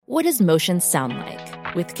What does motion sound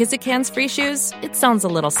like? With Kizik hands-free shoes, it sounds a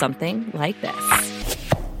little something like this.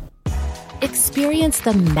 Experience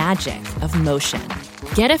the magic of motion.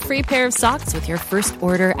 Get a free pair of socks with your first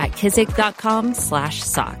order at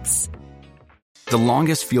kizik.com/socks. The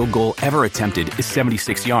longest field goal ever attempted is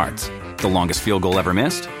 76 yards. The longest field goal ever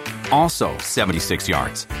missed? Also 76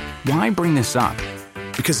 yards. Why bring this up?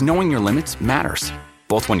 Because knowing your limits matters,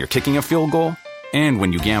 both when you're kicking a field goal and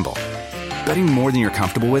when you gamble. Betting more than you're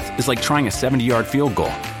comfortable with is like trying a 70-yard field goal.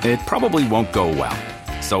 It probably won't go well.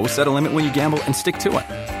 So set a limit when you gamble and stick to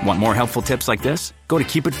it. Want more helpful tips like this? Go to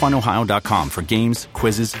keepitfunohio.com for games,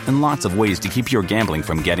 quizzes, and lots of ways to keep your gambling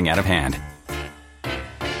from getting out of hand.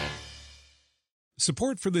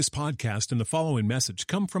 Support for this podcast and the following message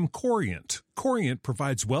come from Corient. Corient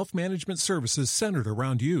provides wealth management services centered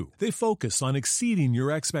around you. They focus on exceeding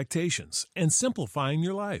your expectations and simplifying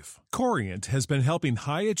your life. Corient has been helping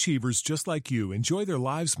high achievers just like you enjoy their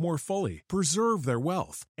lives more fully, preserve their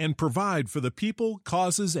wealth, and provide for the people,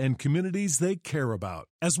 causes, and communities they care about.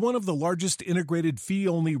 As one of the largest integrated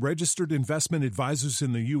fee-only registered investment advisors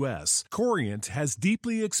in the U.S., Corient has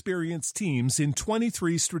deeply experienced teams in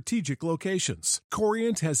 23 strategic locations.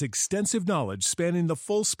 Corient has extensive knowledge spanning the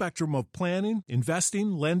full spectrum of planning,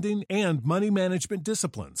 investing, lending, and money management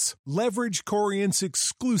disciplines. Leverage Corient's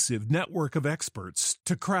exclusive network of experts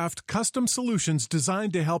to craft custom solutions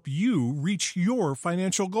designed to help you reach your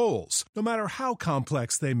financial goals, no matter how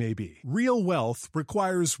complex they may be. Real wealth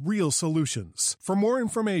requires real solutions. For more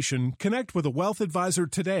information, connect with a wealth advisor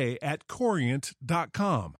today at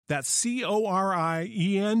Corient.com. That's Corient.com.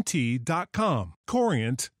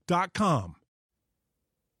 Corient.com.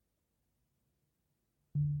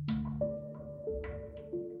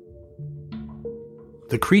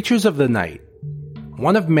 The creatures of the night,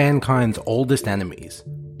 one of mankind's oldest enemies.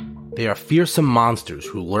 They are fearsome monsters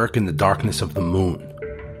who lurk in the darkness of the moon.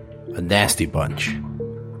 A nasty bunch.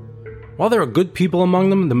 While there are good people among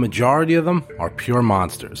them, the majority of them are pure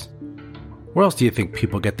monsters. Where else do you think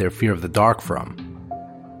people get their fear of the dark from?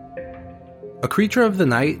 A creature of the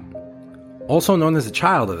night, also known as a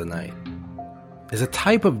child of the night, is a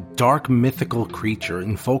type of dark mythical creature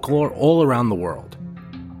in folklore all around the world.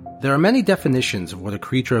 There are many definitions of what a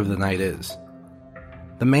creature of the night is.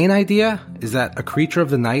 The main idea is that a creature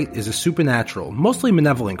of the night is a supernatural, mostly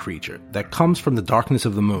malevolent creature that comes from the darkness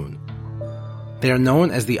of the moon. They are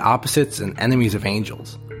known as the opposites and enemies of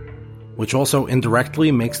angels, which also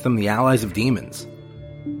indirectly makes them the allies of demons.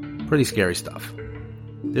 Pretty scary stuff.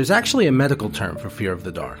 There's actually a medical term for fear of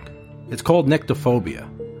the dark. It's called nyctophobia.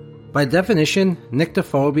 By definition,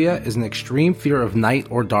 nyctophobia is an extreme fear of night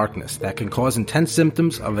or darkness that can cause intense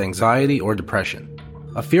symptoms of anxiety or depression.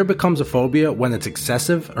 A fear becomes a phobia when it's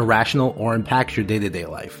excessive, irrational, or impacts your day-to-day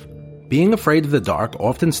life. Being afraid of the dark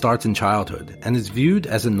often starts in childhood and is viewed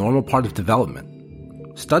as a normal part of development.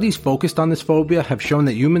 Studies focused on this phobia have shown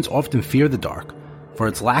that humans often fear the dark for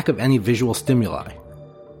its lack of any visual stimuli.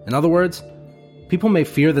 In other words, people may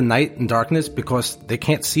fear the night and darkness because they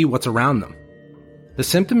can't see what's around them. The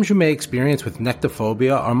symptoms you may experience with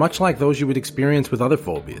nyctophobia are much like those you would experience with other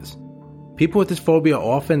phobias. People with this phobia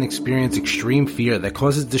often experience extreme fear that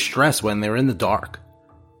causes distress when they're in the dark.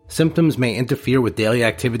 Symptoms may interfere with daily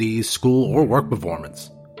activities, school, or work performance.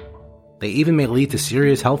 They even may lead to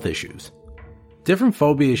serious health issues. Different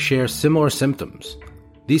phobias share similar symptoms.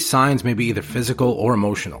 These signs may be either physical or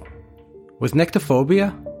emotional. With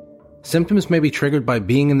nyctophobia, symptoms may be triggered by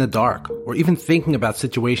being in the dark, or even thinking about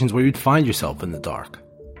situations where you'd find yourself in the dark.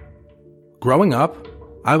 Growing up,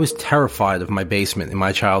 I was terrified of my basement in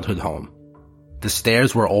my childhood home. The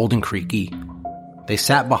stairs were old and creaky. They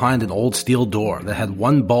sat behind an old steel door that had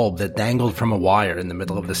one bulb that dangled from a wire in the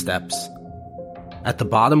middle of the steps. At the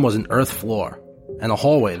bottom was an earth floor, and a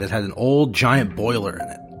hallway that had an old giant boiler in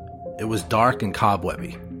it. It was dark and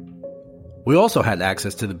cobwebby. We also had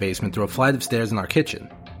access to the basement through a flight of stairs in our kitchen.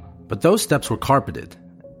 But those steps were carpeted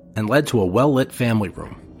and led to a well-lit family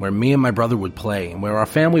room where me and my brother would play and where our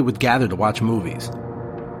family would gather to watch movies.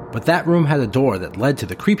 But that room had a door that led to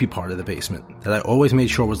the creepy part of the basement that I always made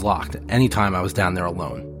sure was locked any time I was down there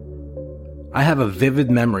alone. I have a vivid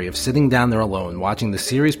memory of sitting down there alone watching the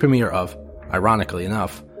series premiere of, ironically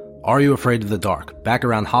enough, Are You Afraid of the Dark, back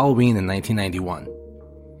around Halloween in 1991.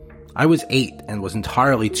 I was 8 and was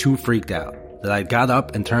entirely too freaked out that I got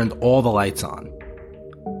up and turned all the lights on.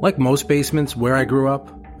 Like most basements where I grew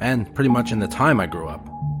up, and pretty much in the time I grew up,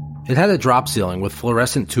 it had a drop ceiling with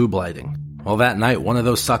fluorescent tube lighting. Well, that night, one of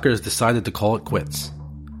those suckers decided to call it quits,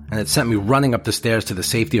 and it sent me running up the stairs to the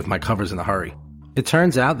safety of my covers in a hurry. It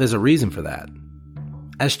turns out there's a reason for that.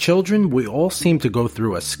 As children, we all seem to go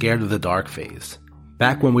through a scared of the dark phase,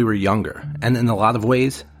 back when we were younger, and in a lot of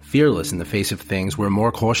ways, fearless in the face of things we're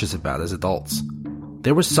more cautious about as adults.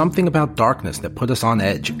 There was something about darkness that put us on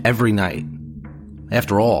edge every night.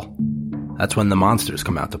 After all, that's when the monsters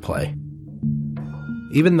come out to play.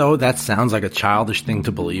 Even though that sounds like a childish thing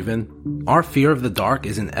to believe in, our fear of the dark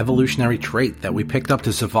is an evolutionary trait that we picked up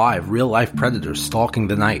to survive real-life predators stalking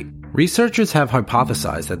the night. Researchers have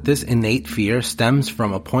hypothesized that this innate fear stems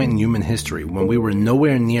from a point in human history when we were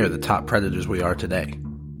nowhere near the top predators we are today.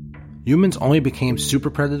 Humans only became super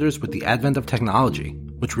predators with the advent of technology,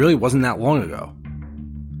 which really wasn't that long ago.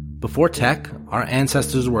 Before tech, our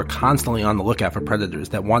ancestors were constantly on the lookout for predators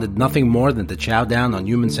that wanted nothing more than to chow down on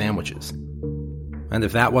human sandwiches. And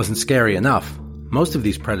if that wasn't scary enough, most of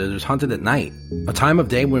these predators hunted at night, a time of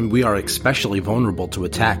day when we are especially vulnerable to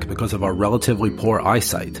attack because of our relatively poor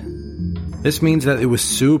eyesight. This means that it was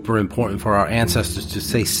super important for our ancestors to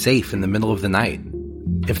stay safe in the middle of the night.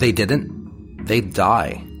 If they didn't, they'd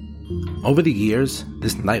die. Over the years,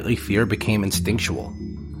 this nightly fear became instinctual,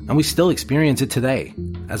 and we still experience it today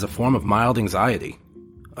as a form of mild anxiety.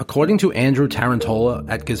 According to Andrew Tarantola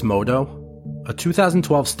at Gizmodo, a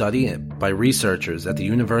 2012 study by researchers at the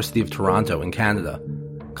University of Toronto in Canada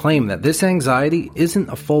claimed that this anxiety isn't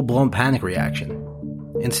a full-blown panic reaction.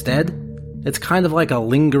 Instead, it's kind of like a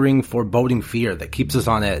lingering, foreboding fear that keeps us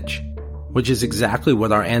on edge, which is exactly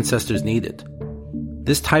what our ancestors needed.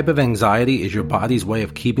 This type of anxiety is your body's way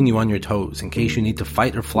of keeping you on your toes in case you need to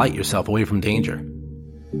fight or flight yourself away from danger.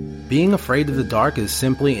 Being afraid of the dark is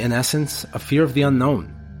simply, in essence, a fear of the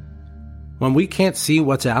unknown. When we can't see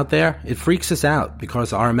what's out there, it freaks us out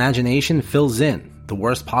because our imagination fills in the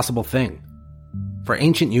worst possible thing. For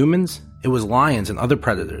ancient humans, it was lions and other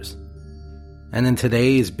predators. And in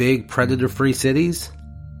today's big predator-free cities,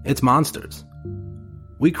 it's monsters.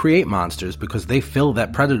 We create monsters because they fill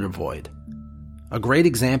that predator void. A great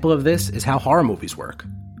example of this is how horror movies work.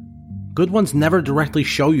 Good ones never directly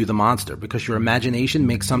show you the monster because your imagination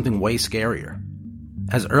makes something way scarier.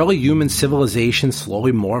 As early human civilization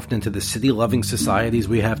slowly morphed into the city-loving societies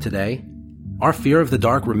we have today, our fear of the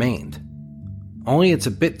dark remained. Only it's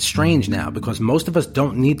a bit strange now because most of us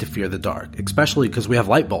don't need to fear the dark, especially because we have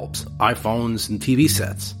light bulbs, iPhones, and TV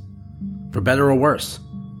sets. For better or worse,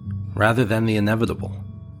 rather than the inevitable.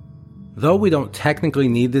 Though we don't technically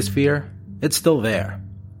need this fear, it's still there,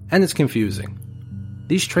 and it's confusing.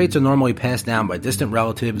 These traits are normally passed down by distant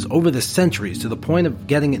relatives over the centuries to the point of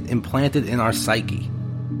getting it implanted in our psyche.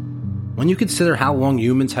 When you consider how long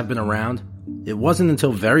humans have been around, it wasn't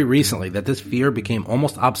until very recently that this fear became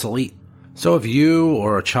almost obsolete. So if you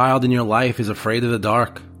or a child in your life is afraid of the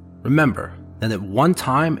dark, remember that at one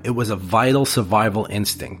time it was a vital survival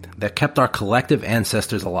instinct that kept our collective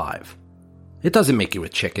ancestors alive. It doesn't make you a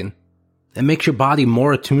chicken. It makes your body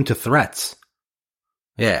more attuned to threats.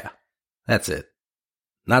 Yeah, that's it.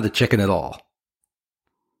 Not a chicken at all.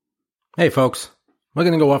 Hey folks, we're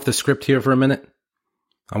going to go off the script here for a minute.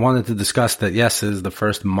 I wanted to discuss that yes, it is the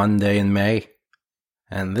first Monday in May,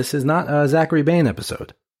 and this is not a Zachary Bain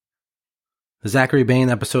episode. The Zachary Bain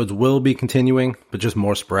episodes will be continuing, but just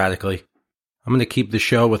more sporadically. I'm going to keep the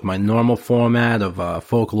show with my normal format of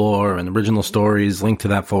folklore and original stories linked to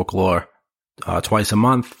that folklore twice a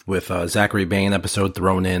month, with a Zachary Bain episode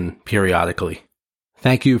thrown in periodically.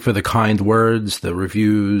 Thank you for the kind words, the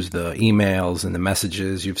reviews, the emails, and the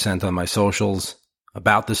messages you've sent on my socials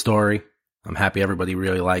about the story. I'm happy everybody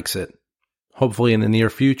really likes it. Hopefully in the near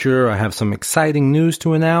future, I have some exciting news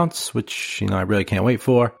to announce, which, I really can't wait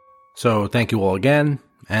for. So thank you all again,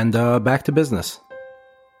 and back to business.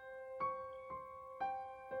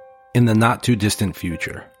 In the not-too-distant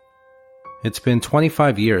future. It's been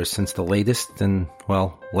 25 years since the latest and,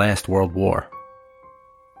 last World War.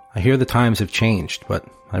 I hear the times have changed, but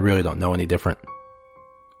I really don't know any different.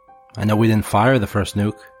 I know we didn't fire the first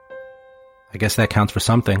nuke. I guess that counts for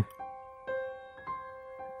something.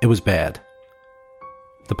 It was bad.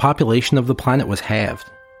 The population of the planet was halved,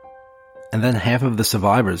 and then half of the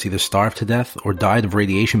survivors either starved to death or died of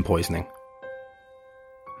radiation poisoning.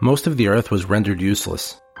 Most of the Earth was rendered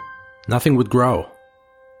useless. Nothing would grow.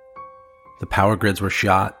 The power grids were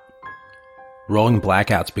shot. Rolling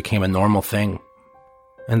blackouts became a normal thing.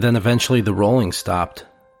 And then eventually the rolling stopped,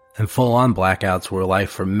 and full-on blackouts were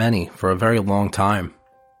life for many for a very long time.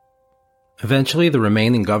 Eventually the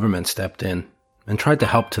remaining government stepped in and tried to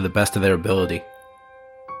help to the best of their ability.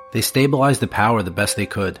 They stabilized the power the best they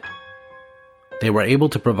could. They were able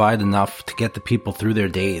to provide enough to get the people through their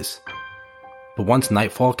days. But once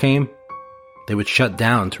nightfall came, they would shut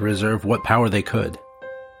down to reserve what power they could.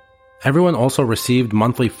 Everyone also received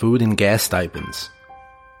monthly food and gas stipends.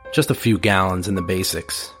 Just a few gallons in the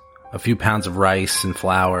basics. A few pounds of rice and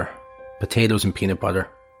flour, potatoes and peanut butter.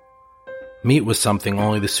 Meat was something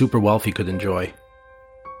only the super wealthy could enjoy.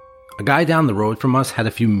 A guy down the road from us had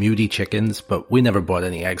a few muty chickens, but we never bought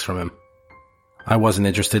any eggs from him. I wasn't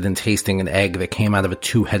interested in tasting an egg that came out of a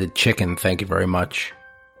two-headed chicken, thank you very much.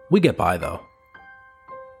 We get by, though.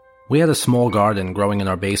 We had a small garden growing in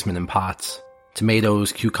our basement in pots.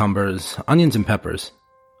 Tomatoes, cucumbers, onions, and peppers.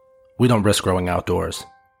 We don't risk growing outdoors.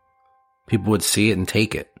 People would see it and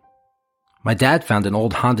take it. My dad found an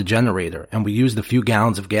old Honda generator, and we used the few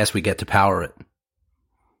gallons of gas we get to power it.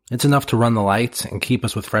 It's enough to run the lights and keep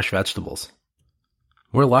us with fresh vegetables.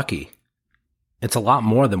 We're lucky. It's a lot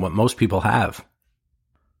more than what most people have.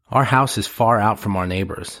 Our house is far out from our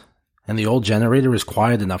neighbors, and the old generator is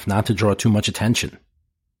quiet enough not to draw too much attention.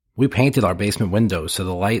 We painted our basement windows so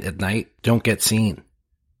the light at night don't get seen.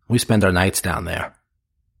 We spend our nights down there.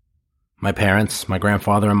 My parents, my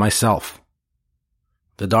grandfather, and myself.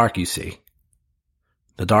 The dark, you see.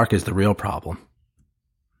 The dark is the real problem.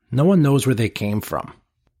 No one knows where they came from.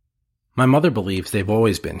 My mother believes they've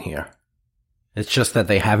always been here. It's just that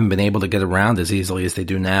they haven't been able to get around as easily as they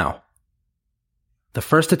do now. The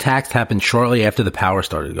first attacks happened shortly after the power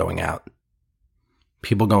started going out.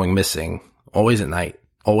 People going missing, always at night,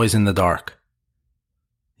 always in the dark.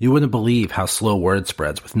 You wouldn't believe how slow word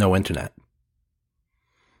spreads with no internet.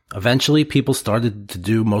 Eventually, people started to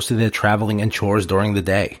do most of their traveling and chores during the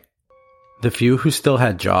day. The few who still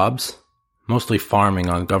had jobs, mostly farming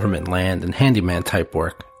on government land and handyman type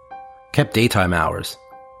work, kept daytime hours.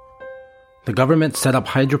 The government set up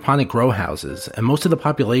hydroponic grow houses, and most of the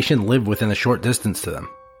population lived within a short distance to them.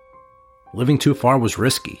 Living too far was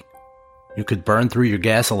risky. You could burn through your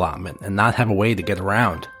gas allotment and not have a way to get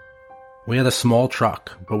around. We had a small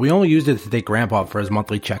truck, but we only used it to take Grandpa for his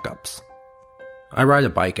monthly checkups. I ride a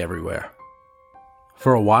bike everywhere.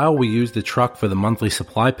 For a while, we used the truck for the monthly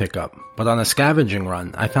supply pickup, but on a scavenging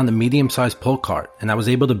run, I found a medium-sized pull cart, and I was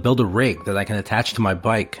able to build a rig that I can attach to my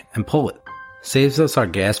bike and pull it. Saves us our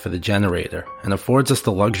gas for the generator, and affords us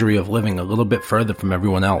the luxury of living a little bit further from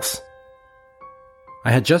everyone else.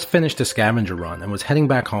 I had just finished a scavenger run and was heading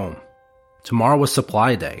back home. Tomorrow was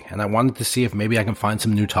supply day, and I wanted to see if maybe I can find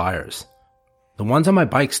some new tires. The ones on my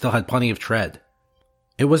bike still had plenty of tread.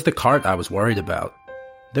 It was the cart I was worried about.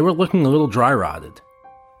 They were looking a little dry-rotted.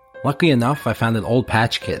 Lucky enough, I found an old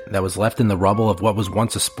patch kit that was left in the rubble of what was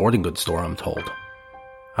once a sporting goods store, I'm told.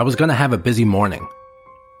 I was going to have a busy morning.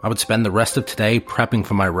 I would spend the rest of today prepping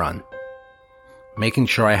for my run, making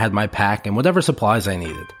sure I had my pack and whatever supplies I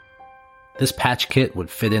needed. This patch kit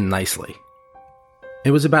would fit in nicely.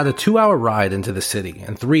 It was about a 2-hour ride into the city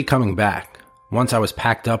and 3 coming back, once I was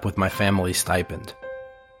packed up with my family's stipend.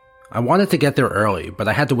 I wanted to get there early, but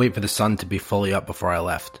I had to wait for the sun to be fully up before I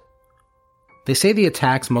left. They say the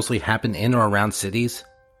attacks mostly happen in or around cities,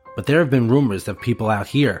 but there have been rumors of people out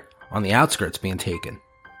here, on the outskirts, being taken.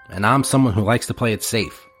 And I'm someone who likes to play it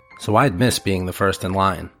safe, so I'd miss being the first in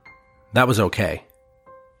line. That was okay.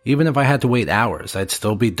 Even if I had to wait hours, I'd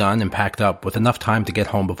still be done and packed up with enough time to get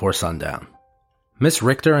home before sundown. Miss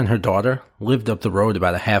Richter and her daughter lived up the road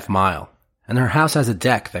about a half mile, and her house has a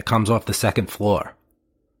deck that comes off the second floor.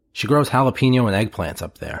 She grows jalapeno and eggplants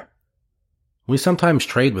up there. We sometimes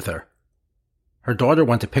trade with her. Her daughter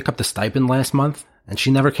went to pick up the stipend last month, and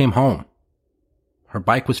she never came home. Her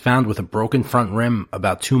bike was found with a broken front rim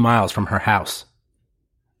about 2 miles from her house.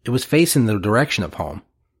 It was facing the direction of home,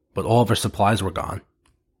 but all of her supplies were gone.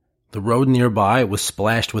 The road nearby was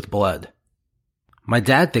splashed with blood. My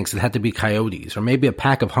dad thinks it had to be coyotes or maybe a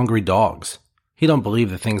pack of hungry dogs. He don't believe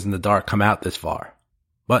that things in the dark come out this far.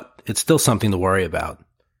 But it's still something to worry about.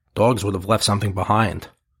 Dogs would have left something behind.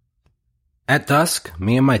 At dusk,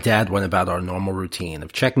 me and my dad went about our normal routine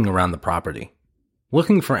of checking around the property,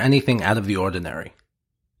 looking for anything out of the ordinary.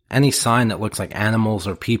 Any sign that looks like animals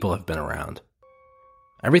or people have been around.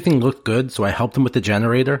 Everything looked good, so I helped him with the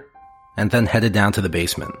generator, and then headed down to the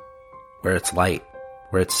basement, where it's light,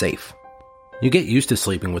 where it's safe. You get used to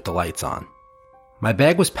sleeping with the lights on. My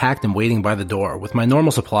bag was packed and waiting by the door with my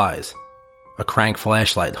normal supplies. A crank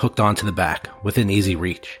flashlight hooked onto the back, within easy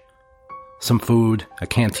reach. Some food, a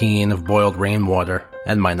canteen of boiled rainwater,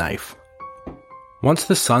 and my knife. Once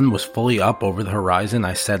the sun was fully up over the horizon,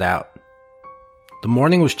 I set out. The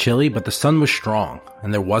morning was chilly, but the sun was strong,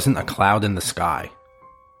 and there wasn't a cloud in the sky.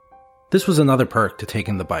 This was another perk to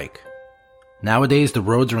taking the bike. Nowadays, the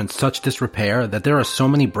roads are in such disrepair that there are so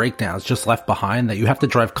many breakdowns just left behind that you have to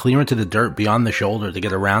drive clear into the dirt beyond the shoulder to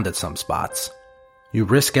get around at some spots. You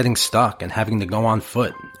risk getting stuck and having to go on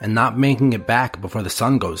foot and not making it back before the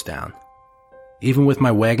sun goes down. Even with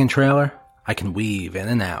my wagon trailer, I can weave in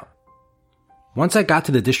and out. Once I got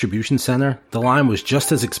to the distribution center, the line was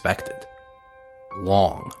just as expected.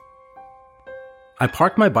 Long. I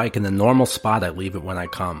park my bike in the normal spot I leave it when I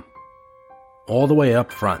come. All the way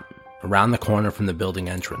up front, around the corner from the building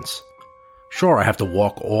entrance. Sure, I have to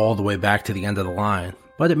walk all the way back to the end of the line,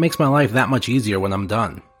 but it makes my life that much easier when I'm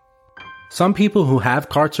done. Some people who have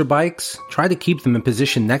carts or bikes try to keep them in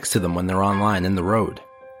position next to them when they're on line in the road.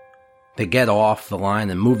 They get off the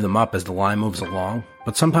line and move them up as the line moves along,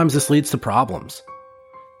 but sometimes this leads to problems.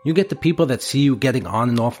 You get the people that see you getting on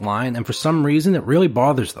and off line, and for some reason it really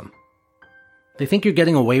bothers them. They think you're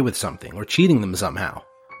getting away with something or cheating them somehow.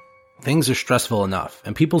 Things are stressful enough,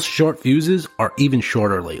 and people's short fuses are even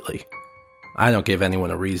shorter lately. I don't give anyone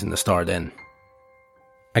a reason to start in.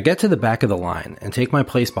 I get to the back of the line and take my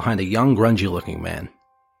place behind a young, grungy-looking man.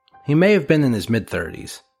 He may have been in his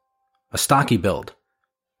mid-30s. A stocky build,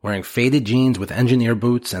 wearing faded jeans with engineer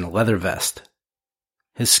boots and a leather vest.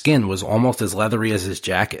 His skin was almost as leathery as his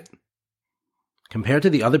jacket. Compared to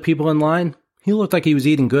the other people in line, he looked like he was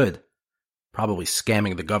eating good. Probably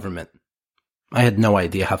scamming the government. I had no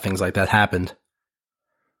idea how things like that happened.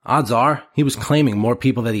 Odds are, he was claiming more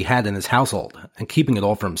people that he had in his household and keeping it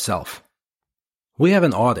all for himself. We have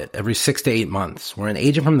an audit every 6 to 8 months where an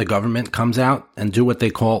agent from the government comes out and do what they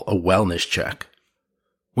call a wellness check.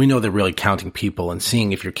 We know they're really counting people and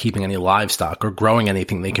seeing if you're keeping any livestock or growing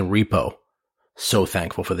anything they can repo. So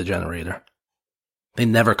thankful for the generator. They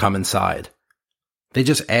never come inside. They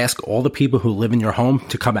just ask all the people who live in your home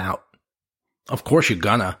to come out. Of course you're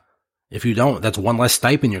gonna. If you don't, that's one less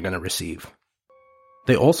stipend you're gonna receive.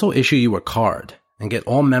 They also issue you a card and get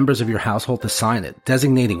all members of your household to sign it,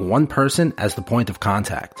 designating one person as the point of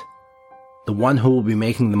contact. The one who will be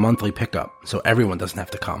making the monthly pickup, so everyone doesn't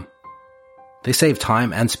have to come. They save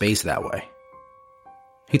time and space that way.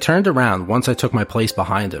 He turned around once I took my place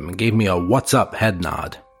behind him and gave me a "what's up" head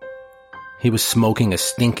nod. He was smoking a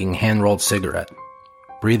stinking hand-rolled cigarette,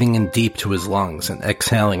 breathing in deep to his lungs and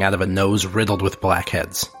exhaling out of a nose riddled with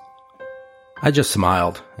blackheads. I just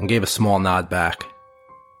smiled and gave a small nod back.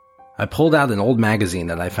 I pulled out an old magazine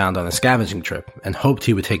that I found on a scavenging trip and hoped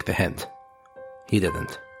he would take the hint. He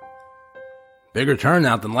didn't. "Bigger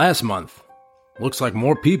turnout than last month. Looks like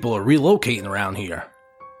more people are relocating around here."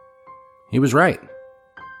 He was right.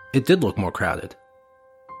 It did look more crowded.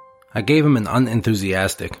 I gave him an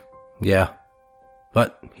unenthusiastic, "Yeah,"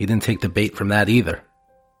 but he didn't take the bait from that either.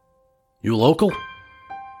 "You local?"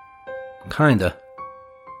 "Kinda."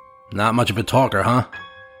 "Not much of a talker, huh?"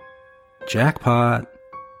 "Jackpot."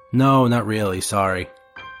 "No, not really, sorry."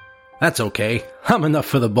 "That's okay. I'm enough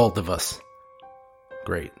for the both of us."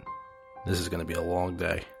 "Great. This is going to be a long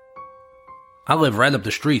day." "I live right up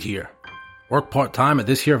the street here. Work part-time at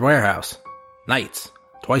this here warehouse. Nights,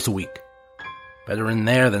 twice a week. Better in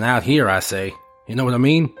there than out here, I say. You know what I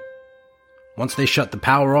mean? Once they shut the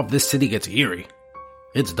power off, this city gets eerie.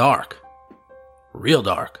 It's dark. Real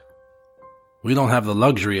dark. We don't have the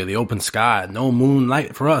luxury of the open sky. No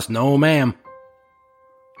moonlight for us, no ma'am.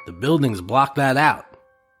 The buildings block that out.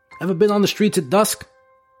 Ever been on the streets at dusk?"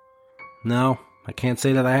 "No, I can't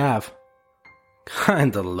say that I have."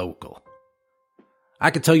 "Kinda local. I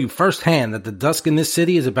can tell you firsthand that the dusk in this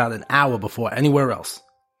city is about an hour before anywhere else.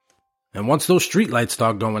 And once those streetlights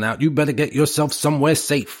start going out, you better get yourself somewhere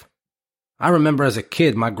safe. I remember as a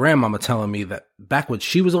kid my grandmama telling me that back when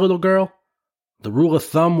she was a little girl, the rule of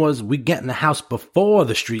thumb was we get in the house before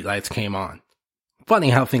the streetlights came on. Funny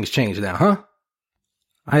how things change now, huh?"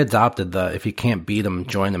 I adopted the "if you can't beat 'em,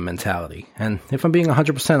 join 'em" mentality, and if I'm being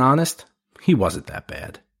 100% honest, he wasn't that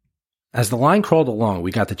bad. As the line crawled along,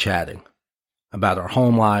 we got to chatting. About our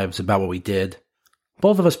home lives, about what we did.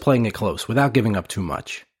 Both of us playing it close, without giving up too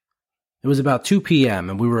much. It was about 2 p.m.,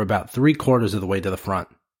 and we were about 3/4 of the way to the front.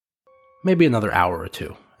 Maybe another hour or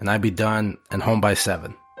two, and I'd be done and home by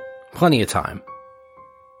 7. Plenty of time.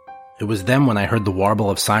 It was then when I heard the warble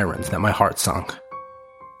of sirens that my heart sunk.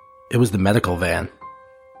 It was the medical van.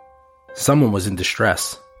 Someone was in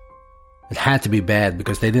distress. It had to be bad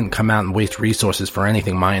because they didn't come out and waste resources for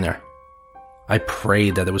anything minor. I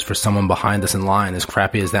prayed that it was for someone behind us in line, as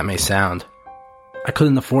crappy as that may sound. I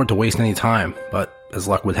couldn't afford to waste any time, but as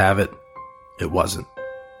luck would have it, it wasn't.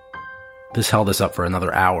 This held us up for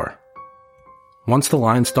another hour. Once the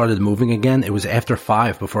line started moving again, it was after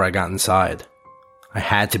 5 before I got inside. I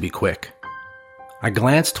had to be quick. I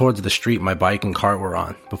glanced towards the street my bike and cart were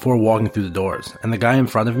on before walking through the doors, and the guy in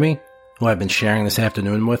front of me, who I've been sharing this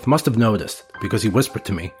afternoon with, must have noticed because he whispered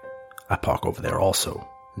to me, "I park over there also,"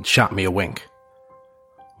 and shot me a wink.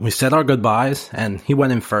 We said our goodbyes, and he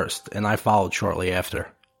went in first, and I followed shortly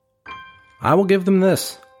after. I will give them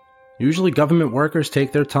this. Usually government workers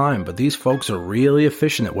take their time, but these folks are really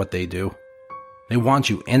efficient at what they do. They want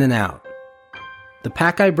you in and out. The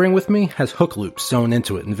pack I bring with me has hook loops sewn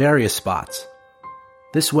into it in various spots.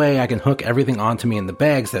 This way I can hook everything onto me in the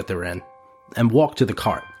bags that they're in and walk to the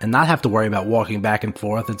cart and not have to worry about walking back and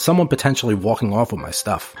forth and someone potentially walking off with my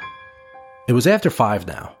stuff. It was after 5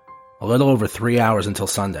 now, a little over 3 hours until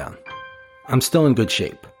sundown. I'm still in good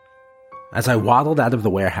shape. As I waddled out of the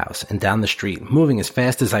warehouse and down the street, moving as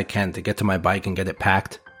fast as I can to get to my bike and get it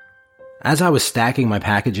packed, as I was stacking my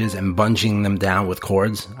packages and bungeeing them down with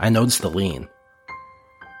cords, I noticed the lean.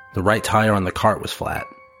 The right tire on the cart was flat.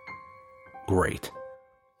 Great.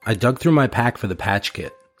 I dug through my pack for the patch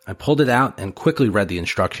kit. I pulled it out and quickly read the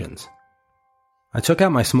instructions. I took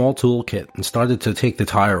out my small toolkit and started to take the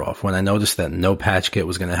tire off when I noticed that no patch kit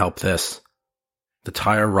was going to help this. The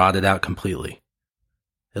tire rotted out completely.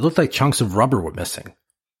 It looked like chunks of rubber were missing.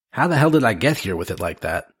 How the hell did I get here with it like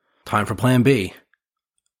that? Time for plan B.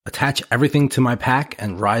 Attach everything to my pack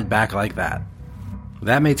and ride back like that.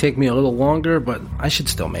 That may take me a little longer, but I should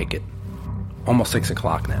still make it. Almost 6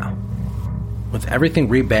 o'clock now. With everything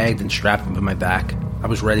rebagged and strapped into my back, I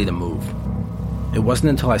was ready to move. It wasn't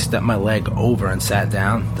until I stepped my leg over and sat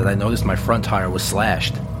down that I noticed my front tire was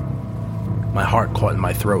slashed. My heart caught in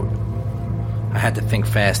my throat. I had to think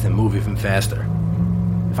fast and move even faster.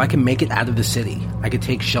 If I can make it out of the city, I could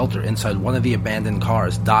take shelter inside one of the abandoned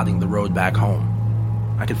cars dotting the road back home.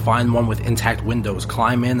 I could find one with intact windows,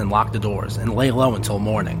 climb in and lock the doors, and lay low until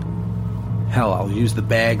morning. Hell, I'll use the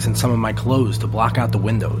bags and some of my clothes to block out the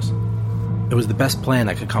windows. It was the best plan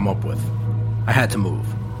I could come up with. I had to move.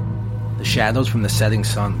 The shadows from the setting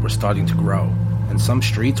sun were starting to grow, and some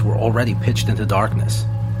streets were already pitched into darkness.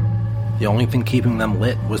 The only thing keeping them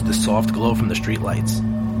lit was the soft glow from the streetlights.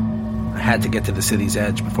 I had to get to the city's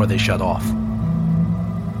edge before they shut off.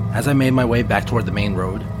 As I made my way back toward the main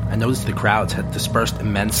road, I noticed the crowds had dispersed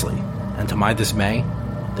immensely, and to my dismay,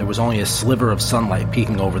 there was only a sliver of sunlight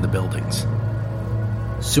peeking over the buildings.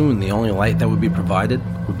 Soon the only light that would be provided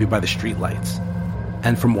would be by the streetlights,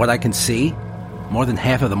 and from what I can see, more than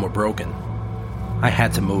half of them were broken. I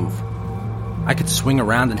had to move. I could swing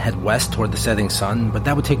around and head west toward the setting sun, but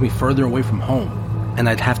that would take me further away from home, and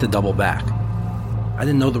I'd have to double back. I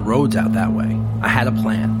didn't know the roads out that way. I had a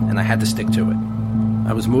plan, and I had to stick to it.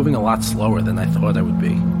 I was moving a lot slower than I thought I would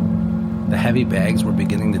be. The heavy bags were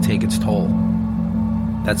beginning to take its toll.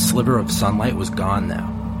 That sliver of sunlight was gone now,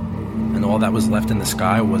 and all that was left in the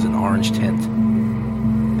sky was an orange tint.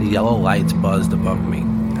 The yellow lights buzzed above me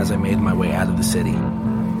as I made my way out of the city.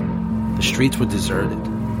 The streets were deserted.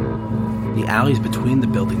 The alleys between the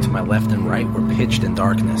buildings to my left and right were pitched in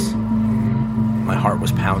darkness. My heart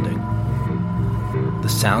was pounding. The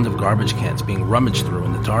sound of garbage cans being rummaged through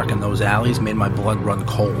in the dark in those alleys made my blood run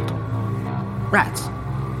cold. Rats.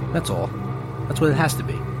 That's all. That's what it has to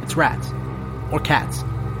be. It's rats. Or cats.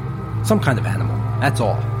 Some kind of animal. That's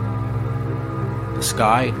all. The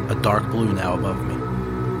sky, a dark blue now above me.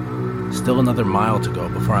 Still another mile to go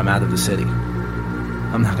before I'm out of the city.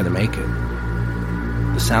 I'm not going to make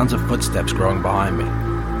it. The sounds of footsteps growing behind me,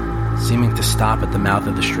 seeming to stop at the mouth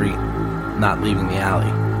of the street, not leaving the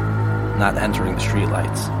alley, not entering the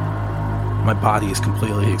streetlights. My body is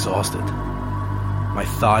completely exhausted. My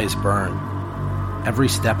thighs burn. Every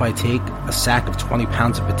step I take, a sack of 20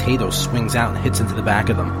 pounds of potatoes swings out and hits into the back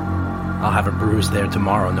of them. I'll have a bruise there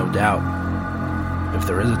tomorrow, no doubt. If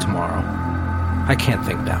there is a tomorrow. I can't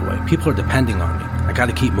think that way. People are depending on me. I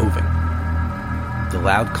gotta keep moving. The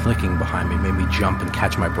loud clicking behind me made me jump and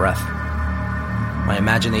catch my breath. My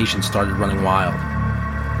imagination started running wild.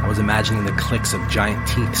 I was imagining the clicks of giant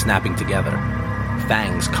teeth snapping together,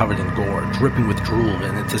 fangs covered in gore, dripping with drool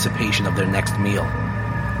in anticipation of their next meal.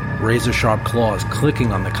 Razor-sharp claws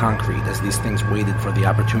clicking on the concrete as these things waited for the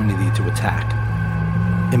opportunity to attack.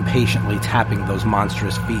 Impatiently tapping those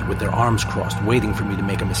monstrous feet with their arms crossed, waiting for me to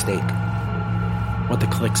make a mistake. What the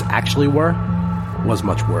clicks actually were was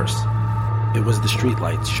much worse. It was the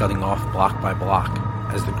streetlights shutting off block by block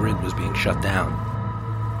as the grid was being shut down.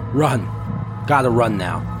 Run! Gotta run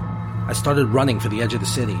now. I started running for the edge of the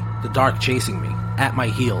city, the dark chasing me, at my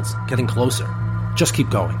heels, getting closer. Just keep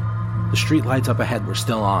going. The streetlights up ahead were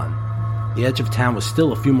still on. The edge of town was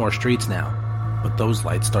still a few more streets now, but those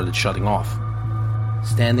lights started shutting off.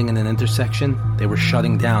 Standing in an intersection, they were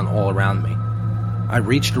shutting down all around me. I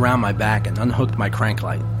reached around my back and unhooked my crank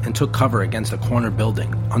light and took cover against a corner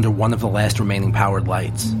building under one of the last remaining powered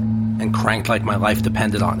lights and cranked like my life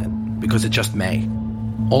depended on it, because it just may.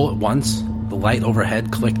 All at once, the light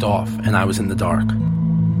overhead clicked off and I was in the dark.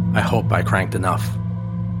 I hope I cranked enough.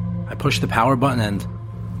 I pushed the power button and...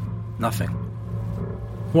 nothing.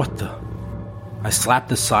 What the... I slapped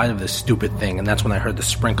the side of this stupid thing, and that's when I heard the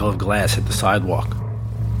sprinkle of glass hit the sidewalk.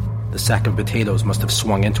 The sack of potatoes must have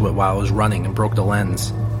swung into it while I was running and broke the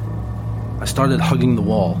lens. I started hugging the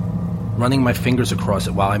wall. running my fingers across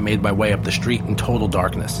it while I made my way up the street in total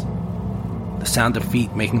darkness. The sound of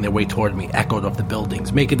feet making their way toward me echoed off the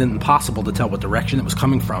buildings, making it impossible to tell what direction it was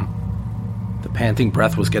coming from. The panting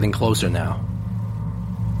breath was getting closer now.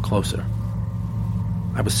 Closer.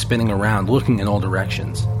 I was spinning around, looking in all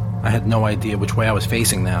directions. I had no idea which way I was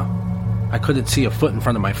facing now. I couldn't see a foot in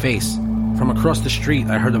front of my face. From across the street,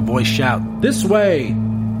 I heard a voice shout, "This way!"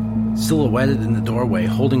 Silhouetted in the doorway,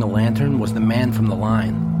 holding a lantern, was the man from the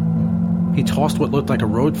line. He tossed what looked like a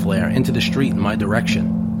road flare into the street in my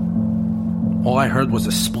direction. All I heard was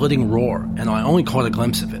a splitting roar, and I only caught a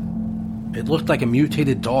glimpse of it. It looked like a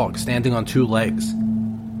mutated dog standing on 2 legs.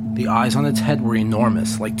 The eyes on its head were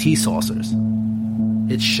enormous, like tea saucers.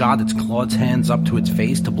 It shot its clawed hands up to its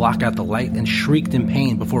face to block out the light and shrieked in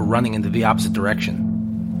pain before running into the opposite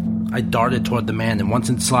direction. I darted toward the man, and once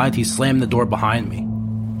inside, he slammed the door behind me.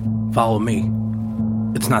 "Follow me.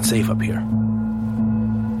 It's not safe up here."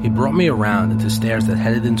 He brought me around into stairs that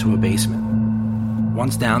headed into a basement.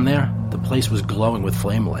 Once down there, the place was glowing with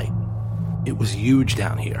flame light. It was huge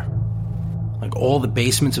down here. Like all the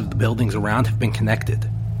basements of the buildings around have been connected.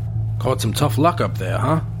 Caught some tough luck up there,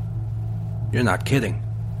 huh? You're not kidding.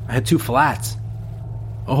 I had 2 flats.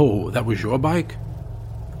 Oh, that was your bike?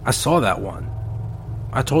 I saw that one.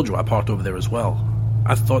 I told you I parked over there as well.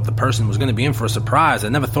 I thought the person was going to be in for a surprise. I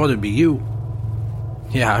never thought it'd be you.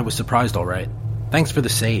 Yeah, I was surprised all right. Thanks for the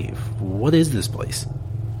save. What is this place?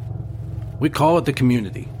 We call it the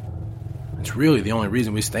community. It's really the only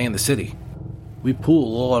reason we stay in the city. We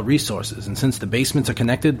pool all our resources, and since the basements are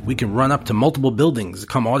connected, we can run up to multiple buildings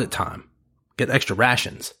come audit time. Get extra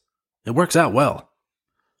rations. It works out well.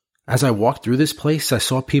 As I walked through this place, I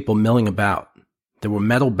saw people milling about. There were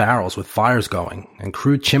metal barrels with fires going, and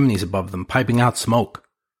crude chimneys above them piping out smoke.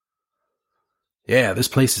 Yeah, this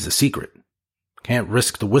place is a secret. Can't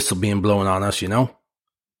risk the whistle being blown on us, you know?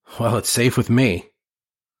 Well, it's safe with me.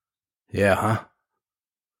 Yeah, huh?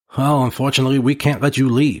 Well, unfortunately, we can't let you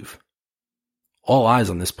leave. All eyes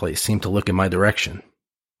on this place seemed to look in my direction.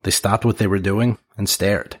 They stopped what they were doing and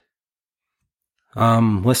stared.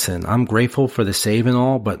 Listen, I'm grateful for the save and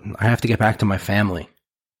all, but I have to get back to my family.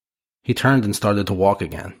 He turned and started to walk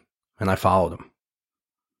again, and I followed him.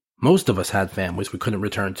 Most of us had families we couldn't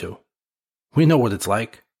return to. We know what it's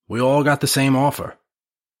like. We all got the same offer.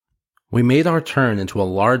 We made our turn into a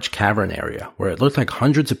large cavern area where it looked like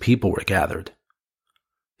hundreds of people were gathered.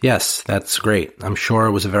 Yes, that's great. I'm sure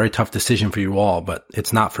it was a very tough decision for you all, but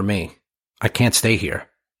it's not for me. I can't stay here.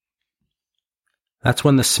 That's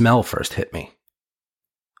when the smell first hit me.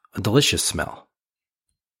 A delicious smell.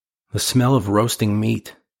 The smell of roasting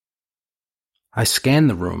meat. I scanned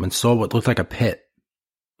the room and saw what looked like a pit,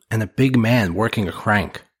 and a big man working a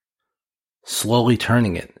crank, slowly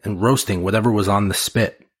turning it and roasting whatever was on the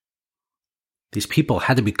spit. These people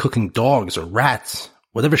had to be cooking dogs or rats,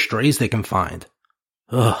 whatever strays they can find.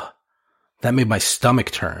 Ugh, that made my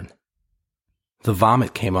stomach turn. The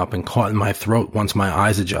vomit came up and caught in my throat once my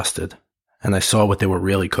eyes adjusted, and I saw what they were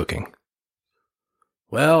really cooking.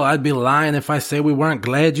 Well, I'd be lying if I say we weren't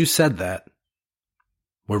glad you said that.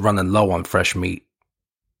 We're running low on fresh meat.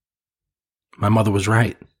 My mother was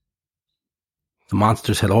right. The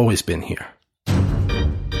monsters had always been here.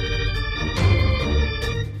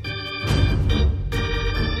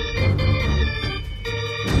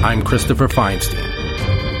 I'm Christopher Feinstein,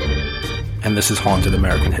 and this is Haunted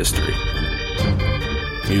American History.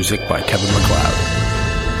 Music by Kevin MacLeod.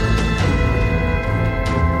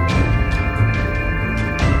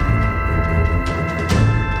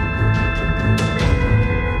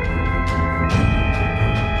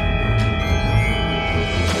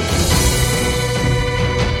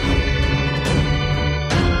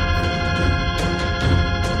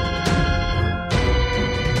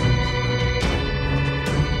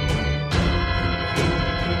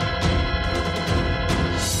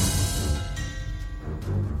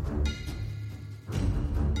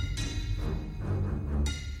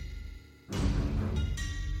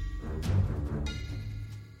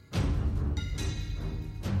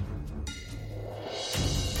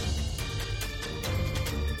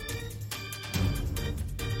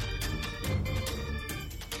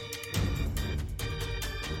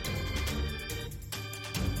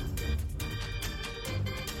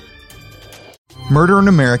 Murder in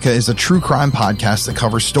America is a true crime podcast that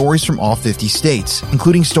covers stories from all 50 states,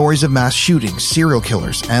 including stories of mass shootings, serial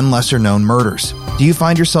killers, and lesser-known murders. Do you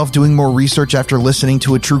find yourself doing more research after listening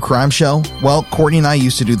to a true crime show? Well, Courtney and I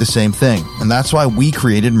used to do the same thing, and that's why we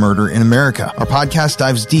created Murder in America. Our podcast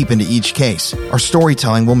dives deep into each case. Our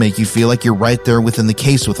storytelling will make you feel like you're right there within the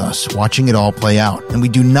case with us, watching it all play out, and we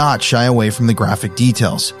do not shy away from the graphic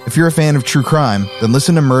details. If you're a fan of true crime, then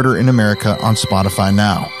listen to Murder in America on Spotify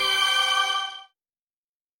now.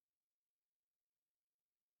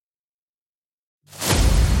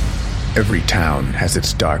 Every town has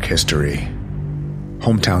its dark history.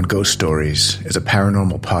 Hometown Ghost Stories is a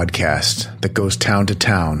paranormal podcast that goes town to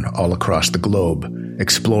town all across the globe,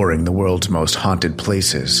 exploring the world's most haunted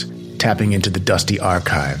places, tapping into the dusty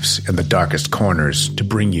archives and the darkest corners to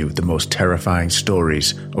bring you the most terrifying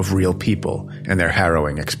stories of real people and their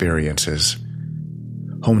harrowing experiences.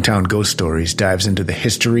 Hometown Ghost Stories dives into the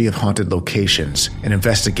history of haunted locations and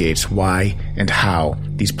investigates why and how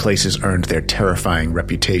these places earned their terrifying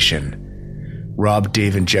reputation. Rob,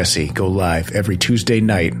 Dave, and Jesse go live every Tuesday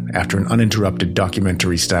night after an uninterrupted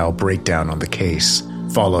documentary-style breakdown on the case,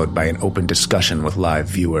 followed by an open discussion with live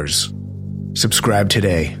viewers. Subscribe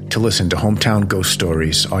today to listen to Hometown Ghost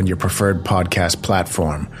Stories on your preferred podcast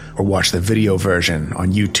platform, or watch the video version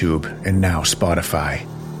on YouTube and now Spotify.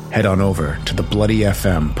 Head on over to the Bloody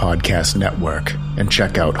FM podcast network and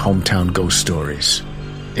check out Hometown Ghost Stories,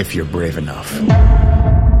 if you're brave enough.